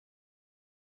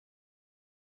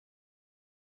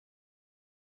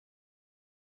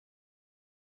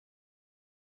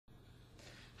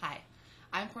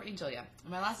Courtney Julia.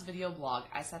 In my last video blog,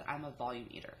 I said I'm a volume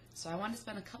eater. So I wanted to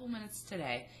spend a couple minutes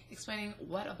today explaining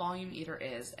what a volume eater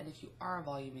is, and if you are a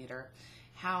volume eater,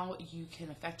 how you can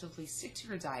effectively stick to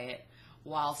your diet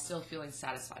while still feeling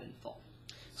satisfied and full.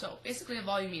 So basically a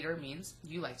volume eater means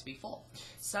you like to be full.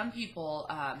 Some people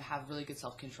have really good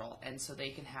self-control, and so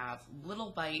they can have little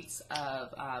bites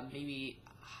of maybe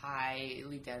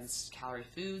highly dense calorie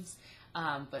foods,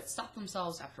 but stop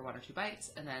themselves after 1 or 2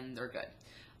 bites, and then they're good.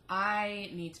 I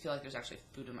need to feel like there's actually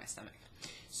food in my stomach.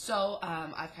 So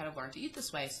I've kind of learned to eat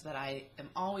this way so that I am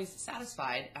always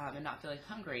satisfied and not feeling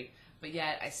hungry, but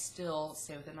yet I still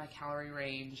stay within my calorie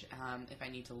range. If I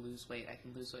need to lose weight, I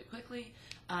can lose weight quickly.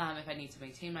 If I need to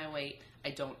maintain my weight, I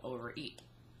don't overeat.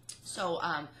 So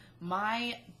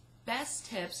my best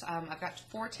tips, I've got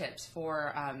 4 tips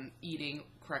for eating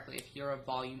correctly if you're a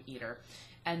volume eater.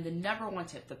 And the number 1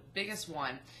 tip, the biggest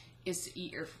one, is to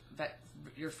eat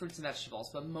your fruits and vegetables,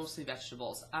 but mostly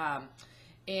vegetables.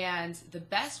 And the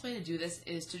best way to do this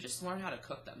is to just learn how to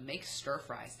cook them. Make stir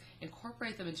fries.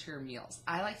 Incorporate them into your meals.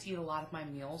 I like to eat a lot of my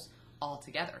meals all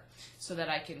together so that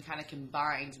I can kind of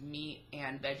combine meat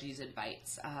and veggies in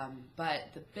bites.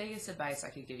 But the biggest advice I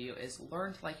could give you is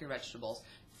learn to like your vegetables.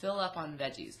 Fill up on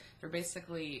veggies. They're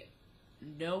basically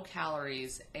no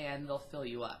calories and they'll fill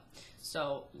you up.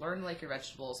 So learn to like your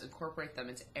vegetables, incorporate them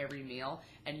into every meal,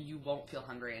 and you won't feel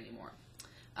hungry anymore.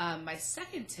 My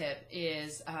second tip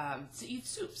is to eat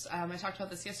soups. I talked about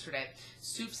this yesterday.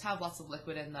 Soups have lots of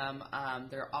liquid in them.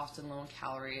 They're often low in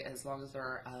calorie as long as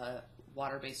they're a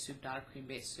water-based soup, not a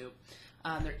cream-based soup.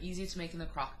 They're easy to make in the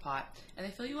crock pot, and they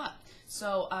fill you up.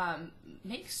 So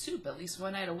make soup at least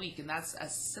 1 night a week, and that's a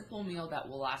simple meal that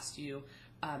will last you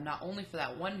not only for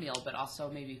that one meal, but also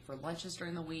maybe for lunches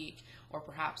during the week, or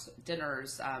perhaps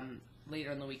dinners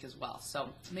later in the week as well. So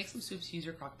make some soups, use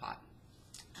your crock pot.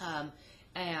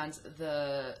 And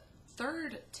the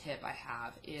third tip I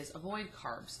have is avoid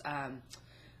carbs.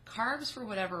 Carbs, for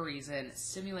whatever reason,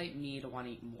 stimulate me to want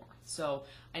to eat more. So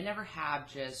I never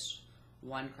have just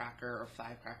 1 cracker or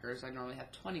 5 crackers. I normally have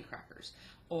 20 crackers.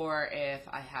 Or if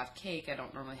I have cake, I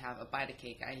don't normally have a bite of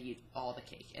cake. I eat all the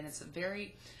cake. And it's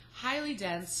very highly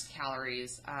dense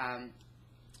calories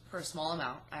for a small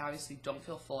amount. I obviously don't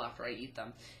feel full after I eat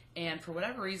them. And for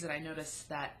whatever reason, I notice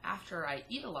that after I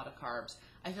eat a lot of carbs,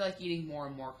 I feel like eating more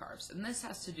and more carbs. And this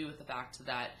has to do with the fact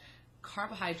that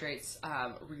carbohydrates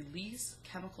release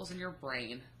chemicals in your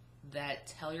brain that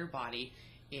tell your body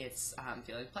it's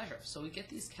feeling pleasure. So we get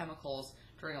these chemicals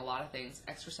during a lot of things.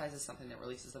 Exercise is something that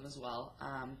releases them as well.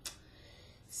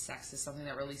 Sex is something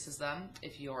that releases them.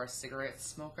 If you're a cigarette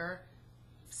smoker,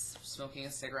 smoking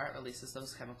a cigarette releases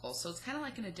those chemicals. So it's kind of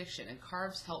like an addiction, and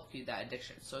carbs help feed that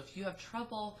addiction. So if you have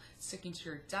trouble sticking to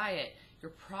your diet,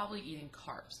 you're probably eating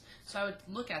carbs. So I would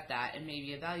look at that and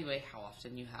maybe evaluate how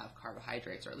often you have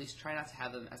carbohydrates, or at least try not to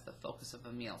have them as the focus of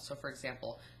a meal. So for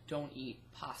example, don't eat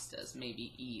pastas.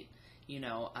 Maybe eat,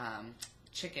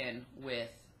 chicken with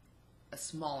a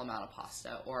small amount of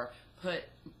pasta, or put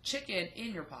chicken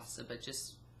in your pasta, but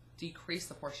just decrease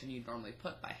the portion you normally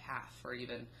put by half, or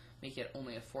even make it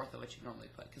only 1/4 of what you normally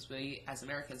put, because we as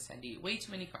Americans tend to eat way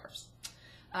too many carbs.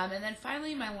 And then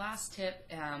finally, my last tip,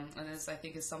 and this I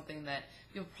think is something that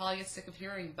people probably get sick of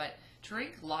hearing, but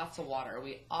drink lots of water.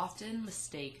 We often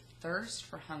mistake thirst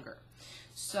for hunger.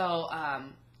 So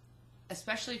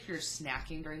especially if you're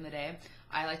snacking during the day,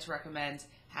 I like to recommend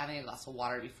having a glass of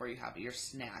water before you have your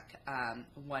snack.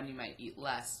 1, you might eat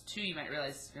less. 2, you might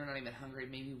realize you're not even hungry.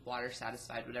 Maybe water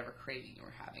satisfied whatever craving you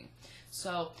were having.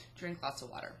 So drink lots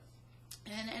of water.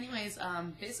 And anyways,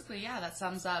 basically, yeah, that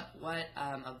sums up what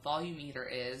a volume eater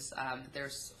is.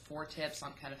 There's 4 tips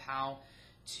on kind of how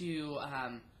to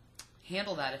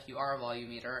handle that if you are a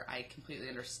volume eater. I completely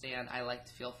understand. I like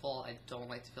to feel full. I don't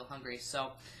like to feel hungry.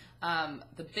 So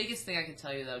the biggest thing I can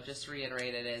tell you, though, just to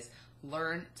reiterate it, is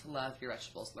learn to love your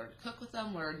vegetables. Learn to cook with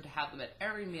them. Learn to have them at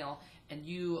every meal, and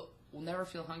you will never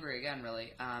feel hungry again,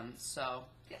 really. So,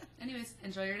 yeah, anyways,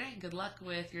 enjoy your day. Good luck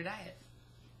with your diet.